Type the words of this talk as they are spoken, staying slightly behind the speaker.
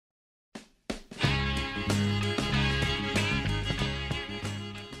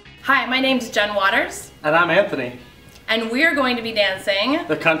Hi, my name's Jen Waters. And I'm Anthony. And we're going to be dancing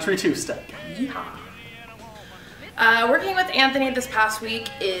the country two-step. Yeehaw. Working with Anthony this past week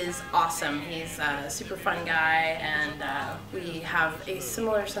is awesome. He's a super fun guy, and we have a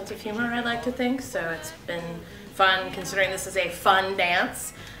similar sense of humor, I'd like to think, so it's been fun considering this is a fun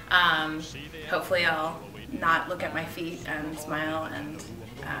dance. Hopefully I'll not look at my feet and smile and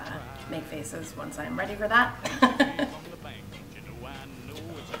make faces once I'm ready for that.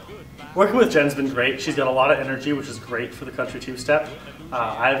 Working with Jen's been great. She's got a lot of energy, which is great for the country two-step.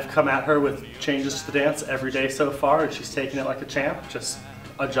 I've come at her with changes to the dance every day so far, and she's taken it like a champ, just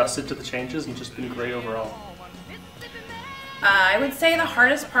adjusted to the changes and just been great overall. I would say the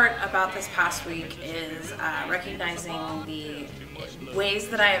hardest part about this past week is recognizing the ways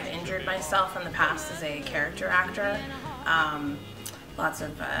that I have injured myself in the past as a character actor. Lots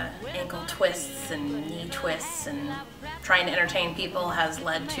of ankle twists and knee twists, and trying to entertain people has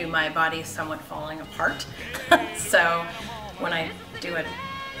led to my body somewhat falling apart. So when I do one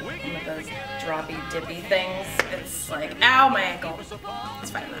of those droppy dippy things, it's like, ow, my ankle. It's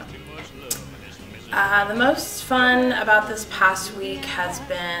fine though. The most fun about this past week has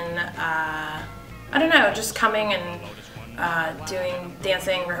been, I don't know, just coming and doing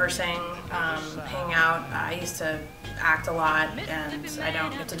dancing, rehearsing, hanging out. I used to act a lot, and I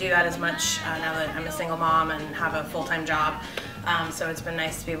don't get to do that as much now that I'm a single mom and have a full-time job. So it's been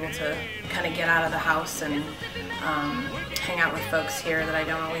nice to be able to kind of get out of the house and hang out with folks here that I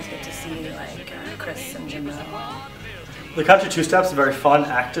don't always get to see, like Chris and Jimbo. The country two-step is a very fun,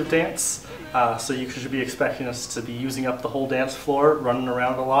 active dance. So you should be expecting us to be using up the whole dance floor, running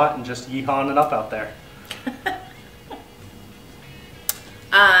around a lot, and just yeehawing it up out there.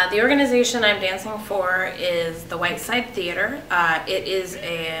 The organization I'm dancing for is the Whiteside Theater. It is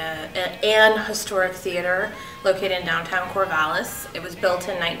an historic theater located in downtown Corvallis. It was built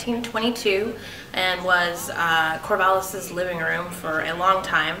in 1922 and was Corvallis' living room for a long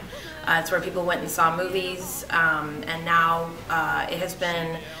time. It's where people went and saw movies, and now it has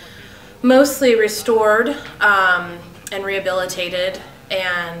been mostly restored and rehabilitated,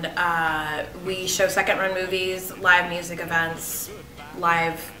 and we show second-run movies, live music events,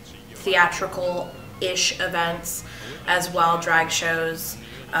 live theatrical-ish events, as well, drag shows,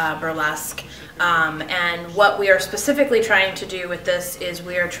 burlesque. And what we are specifically trying to do with this is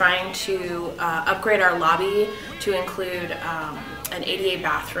we are trying to upgrade our lobby to include an ADA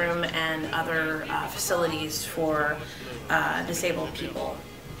bathroom and other facilities for disabled people.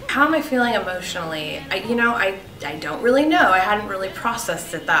 How am I feeling emotionally? I don't really know. I hadn't really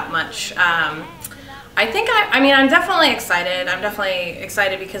processed it that much. I'm definitely excited. I'm definitely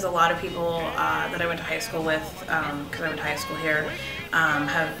excited because a lot of people that I went to high school with, because I went to high school here,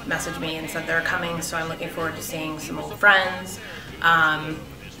 have messaged me and said they're coming, so I'm looking forward to seeing some old friends.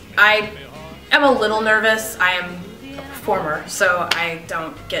 I am a little nervous. I am a performer, so I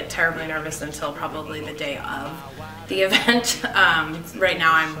don't get terribly nervous until probably the day of the event. Right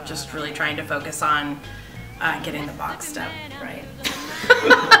now I'm just really trying to focus on getting the box step right.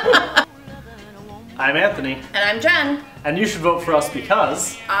 I'm Anthony. And I'm Jen. And you should vote for us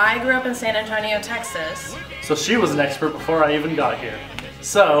because I grew up in San Antonio, Texas. So she was an expert before I even got here.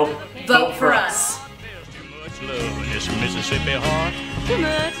 So vote for us. Too much love in this Mississippi heart. Too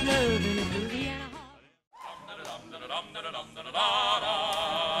much love in a Louisiana heart.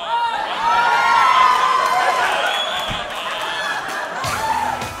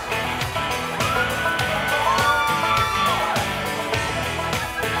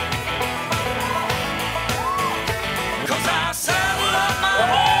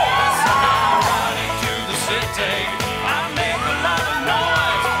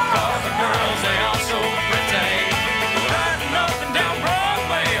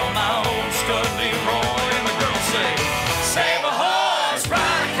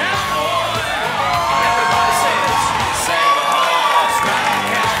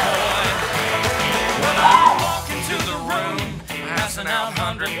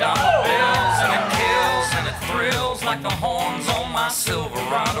 Like the horns on my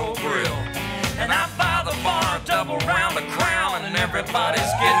Silverado grill. And I buy the bar double round the crown, and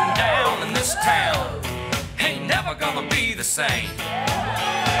everybody's getting down in this town. Ain't never gonna be the same.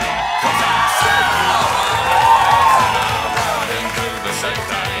 'Cause I said and I run into the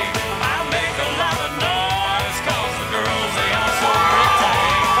city. I make a lot of noise 'cause the girls, they are so pretty.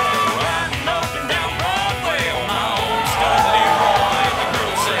 Riding up and down Broadway on my old stud Leroy. The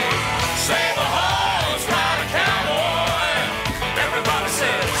girls say, save a horse, ride a cowboy. Everybody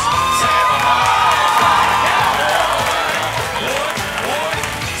says, save a horse, ride a cowboy. Boy,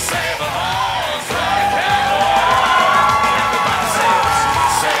 save a horse, ride a cowboy. Everybody says,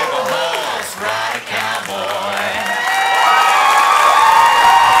 save a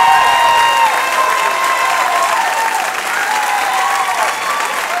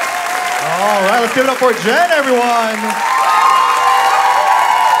let's give it up for Jen, everyone.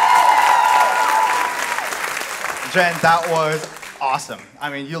 Jen, that was awesome. I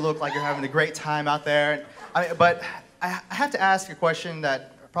mean, you look like you're having a great time out there. But I have to ask a question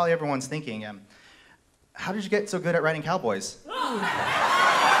that probably everyone's thinking. How did you get so good at riding cowboys?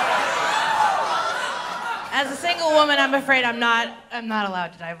 As a single woman, I'm afraid I'm not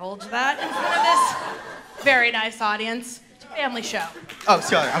allowed to divulge that in front of this very nice audience. It's a family show. Oh,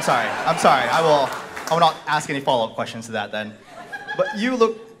 sorry. I'm sorry. I will not ask any follow-up questions to that then. But you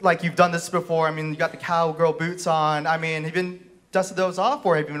look like you've done this before. I mean, you got the cowgirl boots on. I mean, have you been dusted those off,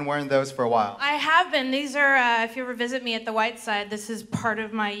 or have you been wearing those for a while? I have been. These are, if you ever visit me at the White Side, this is part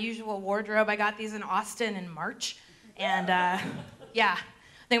of my usual wardrobe. I got these in Austin in March. And yeah,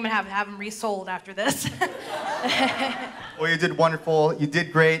 I think I'm gonna have them resold after this. Well, you did wonderful. You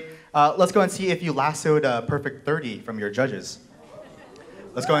did great. Let's go and see if you lassoed a perfect 30 from your judges.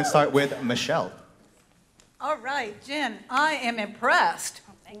 Let's go and start with Michelle. All right, Jen, I am impressed.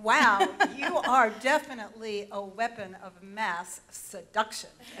 Wow, you are definitely a weapon of mass seduction.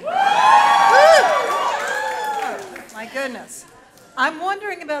 Oh, my goodness. I'm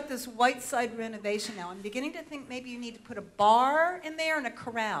wondering about this White Side renovation now. I'm beginning to think maybe you need to put a bar in there and a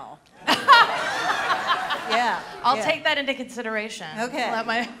corral. Yeah. I'll take that into consideration. Okay. I'll let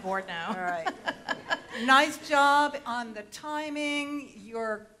my board know. All right. Nice job on the timing.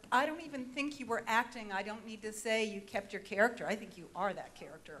 I don't even think you were acting. I don't need to say you kept your character. I think you are that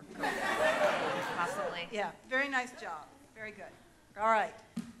character. Possibly. Yeah, very nice job. Very good. All right.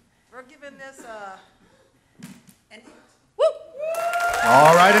 We're giving this an 8. Woo!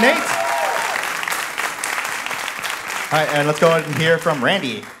 All right, an 8. All right, and let's go ahead and hear from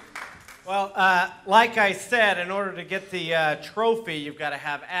Randy. Well, like I said, in order to get the trophy, you've got to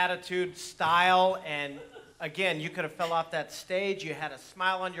have attitude, style, and again, you could have fell off that stage. You had a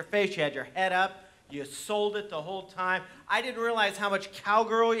smile on your face. You had your head up. You sold it the whole time. I didn't realize how much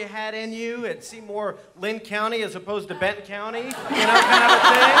cowgirl you had in you. It seemed more Lynn County as opposed to Benton County, you know, kind of a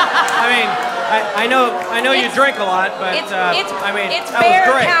thing. I mean, I know you drink a lot, but It's that Bear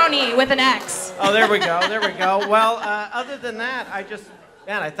was great. County with an X. Oh, there we go. There we go. Well, other than that, I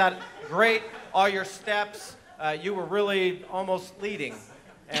thought great. All your steps. You were really almost leading.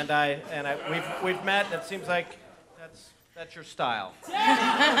 And we've met. It seems like that's your style.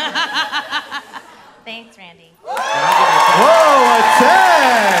 Thanks, Randy. Whoa, a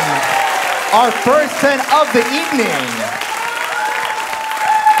 10! Our first 10 of the evening.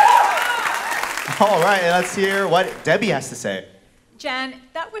 All right, and let's hear what Debbie has to say. Jen,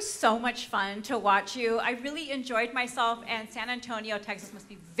 that was so much fun to watch you. I really enjoyed myself, and San Antonio, Texas must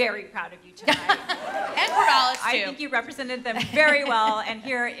be very proud of you tonight. And Corvallis, too. I think you represented them very well, and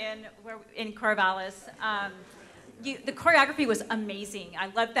here in Corvallis. The choreography was amazing. I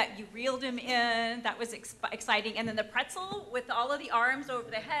loved that you reeled him in. That was exciting. And then the pretzel with all of the arms over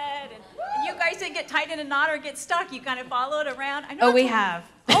the head. And you guys didn't get tied in a knot or get stuck. You kind of followed around. I know we have.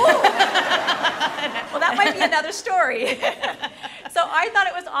 Oh! Well, that might be another story. So I thought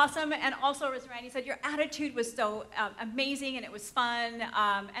it was awesome. And also, as Randy said, your attitude was so amazing and it was fun.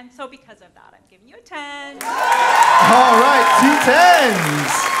 And so because of that, I'm giving you a 10. All right, 2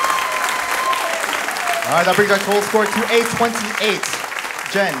 10s. All right, that brings our total score to a 28.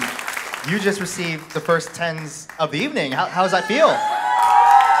 Jen, you just received the first 10s of the evening. How does that feel?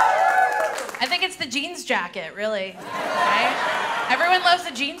 I think it's the jeans jacket, really. Right? Everyone loves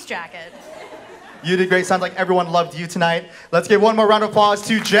the jeans jacket. You did great. Sounds like everyone loved you tonight. Let's give one more round of applause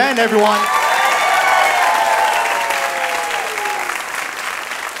to Jen, everyone.